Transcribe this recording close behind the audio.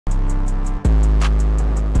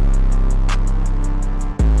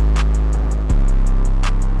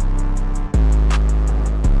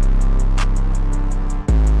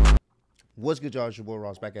What's good, y'all? It's your boy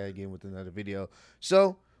Ross back at it again with another video.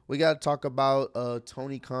 So we got to talk about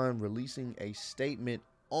Tony Khan releasing a statement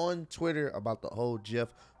on Twitter about the whole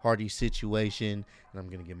Jeff Hardy situation, and I'm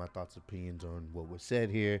gonna get my thoughts and opinions on what was said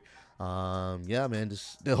here. Yeah, man,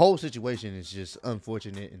 the whole situation is just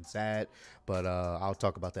unfortunate and sad, but I'll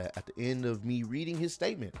talk about that at the end of me reading his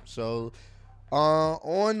statement. So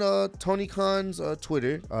on Tony Khan's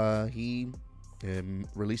Twitter, he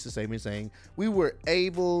released a statement saying, "We were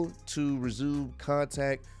able to resume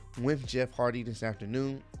contact with Jeff Hardy this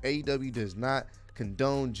afternoon. AEW does not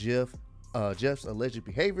condone Jeff's alleged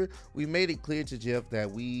behavior. We made it clear to Jeff that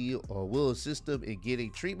we will assist him in getting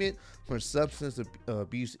treatment for substance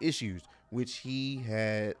abuse issues, which he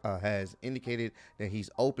has indicated that he's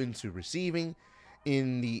open to receiving.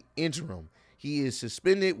 In the interim, he is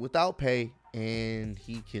suspended without pay, and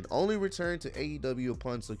he can only return to AEW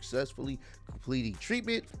upon successfully completing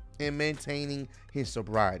treatment and maintaining his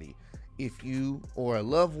sobriety. If you or a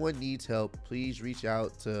loved one needs help, please reach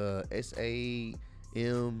out to SAMHSA's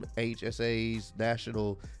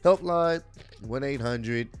National Helpline,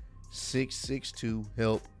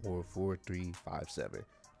 1-800-662-HELP or 4357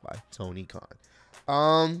 by Tony Khan.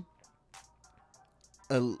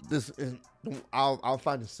 I'll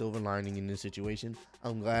find a silver lining in this situation.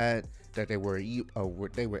 I'm glad that they were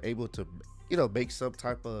able to, make some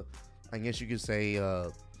type of, I guess you could say,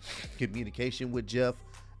 communication with Jeff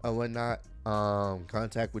or whatnot,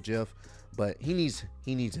 contact with Jeff. But he needs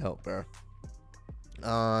help, bro.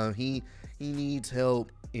 He needs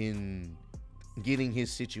help in getting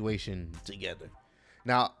his situation together.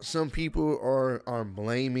 Now, some people are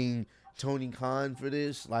blaming Tony Khan for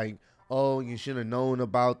this, like, oh, you should have known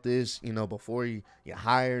about this, before you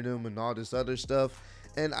hired him and all this other stuff.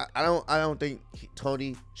 And I don't think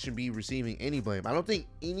Tony should be receiving any blame. I don't think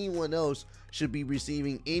anyone else should be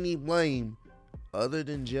receiving any blame other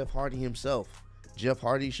than Jeff Hardy himself. Jeff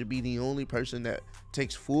Hardy should be the only person that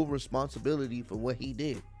takes full responsibility for what he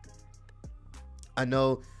did. I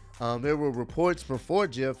know there were reports before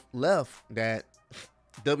Jeff left that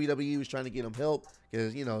WWE was trying to get him help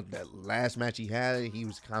because, that last match he had, he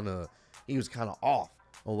was kind of off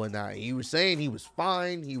or whatnot. He was saying he was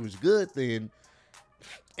fine, he was good then,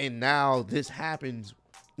 and now this happens.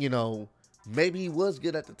 Maybe he was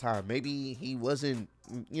good at the time, maybe he wasn't,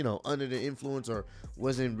 under the influence, or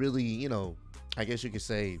wasn't really, I guess you could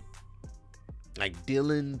say, like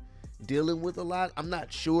dealing with a lot. I'm not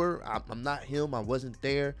sure. I'm not him. I wasn't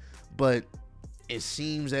there, but it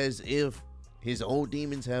seems as if his old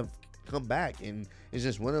demons have come back, and it's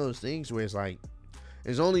just one of those things where it's like,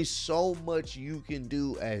 there's only so much you can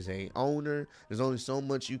do as a owner. There's only so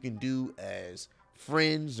much you can do as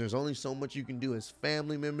friends. There's only so much you can do as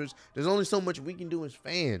family members. There's only so much we can do as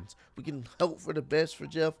fans. We can hope for the best for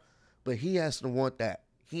Jeff, but he has to want that.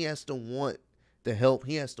 He has to want the help.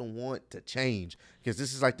 He has to want to change, because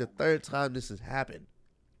this is like the third time this has happened,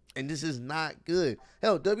 and this is not good.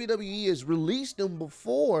 Hell, WWE has released him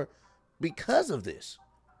before because of this.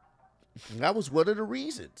 That was one of the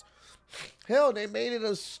reasons. Hell, they made it a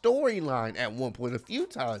storyline at one point, a few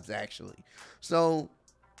times actually. So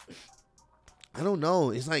I don't know.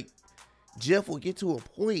 It's like Jeff will get to a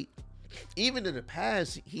point, even in the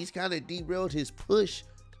past, he's kind of derailed his push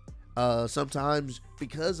sometimes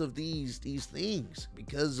because of these things,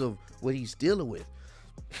 because of what he's dealing with.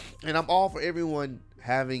 And I'm all for everyone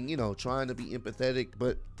having, trying to be empathetic,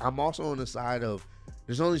 but I'm also on the side of,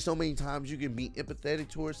 there's only so many times you can be empathetic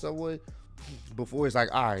towards someone before it's like,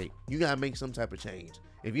 all right, you gotta make some type of change.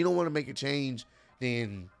 If you don't want to make a change,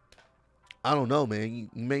 then I don't know, man. You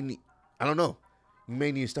may need, I don't know. You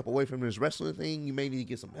may need to step away from this wrestling thing. You may need to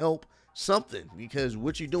get some help, something, because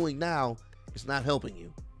what you're doing now is not helping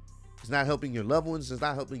you. It's not helping your loved ones. It's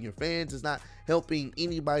not helping your fans. It's not helping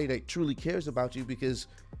anybody that truly cares about you, because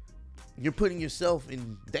you're putting yourself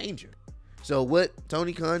in danger. So what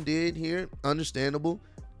Tony Khan did here, understandable.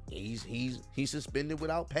 He's suspended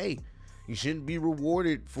without pay. You shouldn't be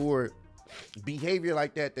rewarded for behavior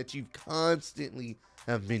like that you constantly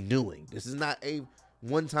have been doing. This is not a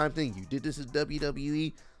one-time thing. You did this in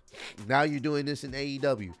WWE. Now you're doing this in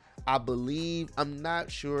AEW. I believe, I'm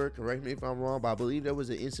not sure, correct me if I'm wrong, but I believe there was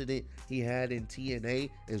an incident he had in TNA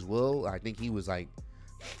as well. I think he was like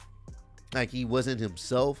he wasn't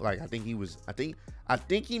himself. Like I think he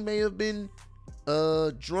may have been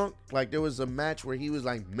drunk. Like there was a match where he was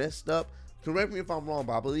like messed up. Correct me if I'm wrong,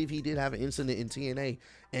 but I believe he did have an incident in TNA,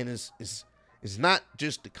 and it's not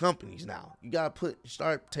just the companies now. You gotta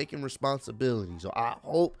start taking responsibility. So I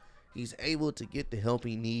hope he's able to get the help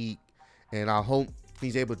he needs, and I hope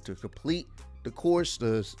he's able to complete the course,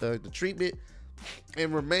 the treatment,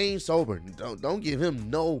 and remain sober. Don't give him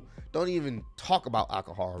no. Don't even talk about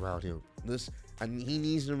alcohol around him. I mean, he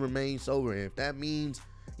needs to remain sober. And if that means,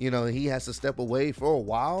 he has to step away for a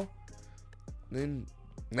while, then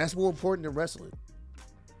that's more important than wrestling.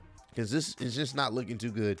 Because this is just not looking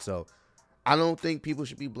too good. So I don't think people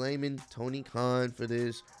should be blaming Tony Khan for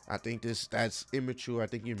this. I think that's immature. I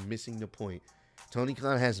think you're missing the point. Tony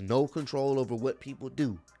Khan has no control over what people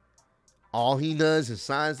do. All he does is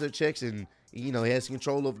signs their checks, and he has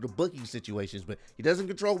control over the booking situations, but he doesn't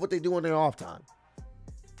control what they do on their off time.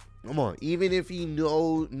 Come on, even if he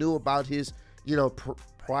knew about his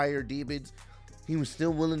prior demons, he was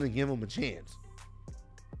still willing to give him a chance.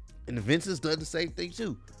 And Vince has done the same thing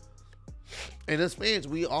too. And as fans,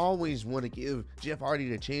 we always want to give Jeff Hardy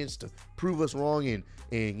the chance to prove us wrong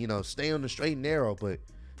and stay on the straight and narrow, but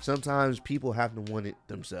sometimes people have to want it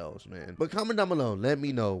themselves, man. But comment down below, let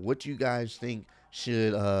me know what you guys think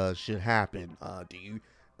should happen.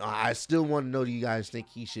 I still want to know, do you guys think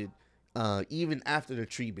he should, even after the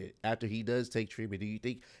treatment, after he does take treatment, do you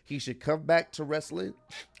think he should come back to wrestling,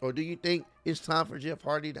 or do you think it's time for Jeff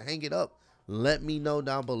Hardy to hang it up? Let me know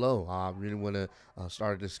down below. I really want to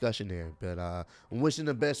start a discussion there. But I'm wishing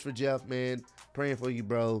the best for Jeff, man. Praying for you,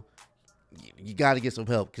 bro. You got to get some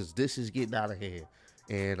help, because this is getting out of hand.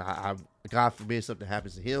 And I God forbid something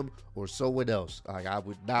happens to him or someone else. Like, I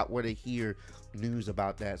would not want to hear news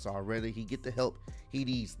about that. So I'd rather he get the help he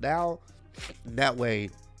needs now. That way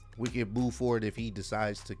we can move forward if he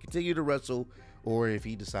decides to continue to wrestle or if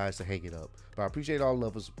he decides to hang it up. But I appreciate all the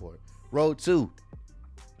love and support. Road to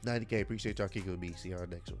 90K. Appreciate y'all kicking with me. See y'all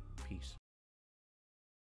next one. Peace.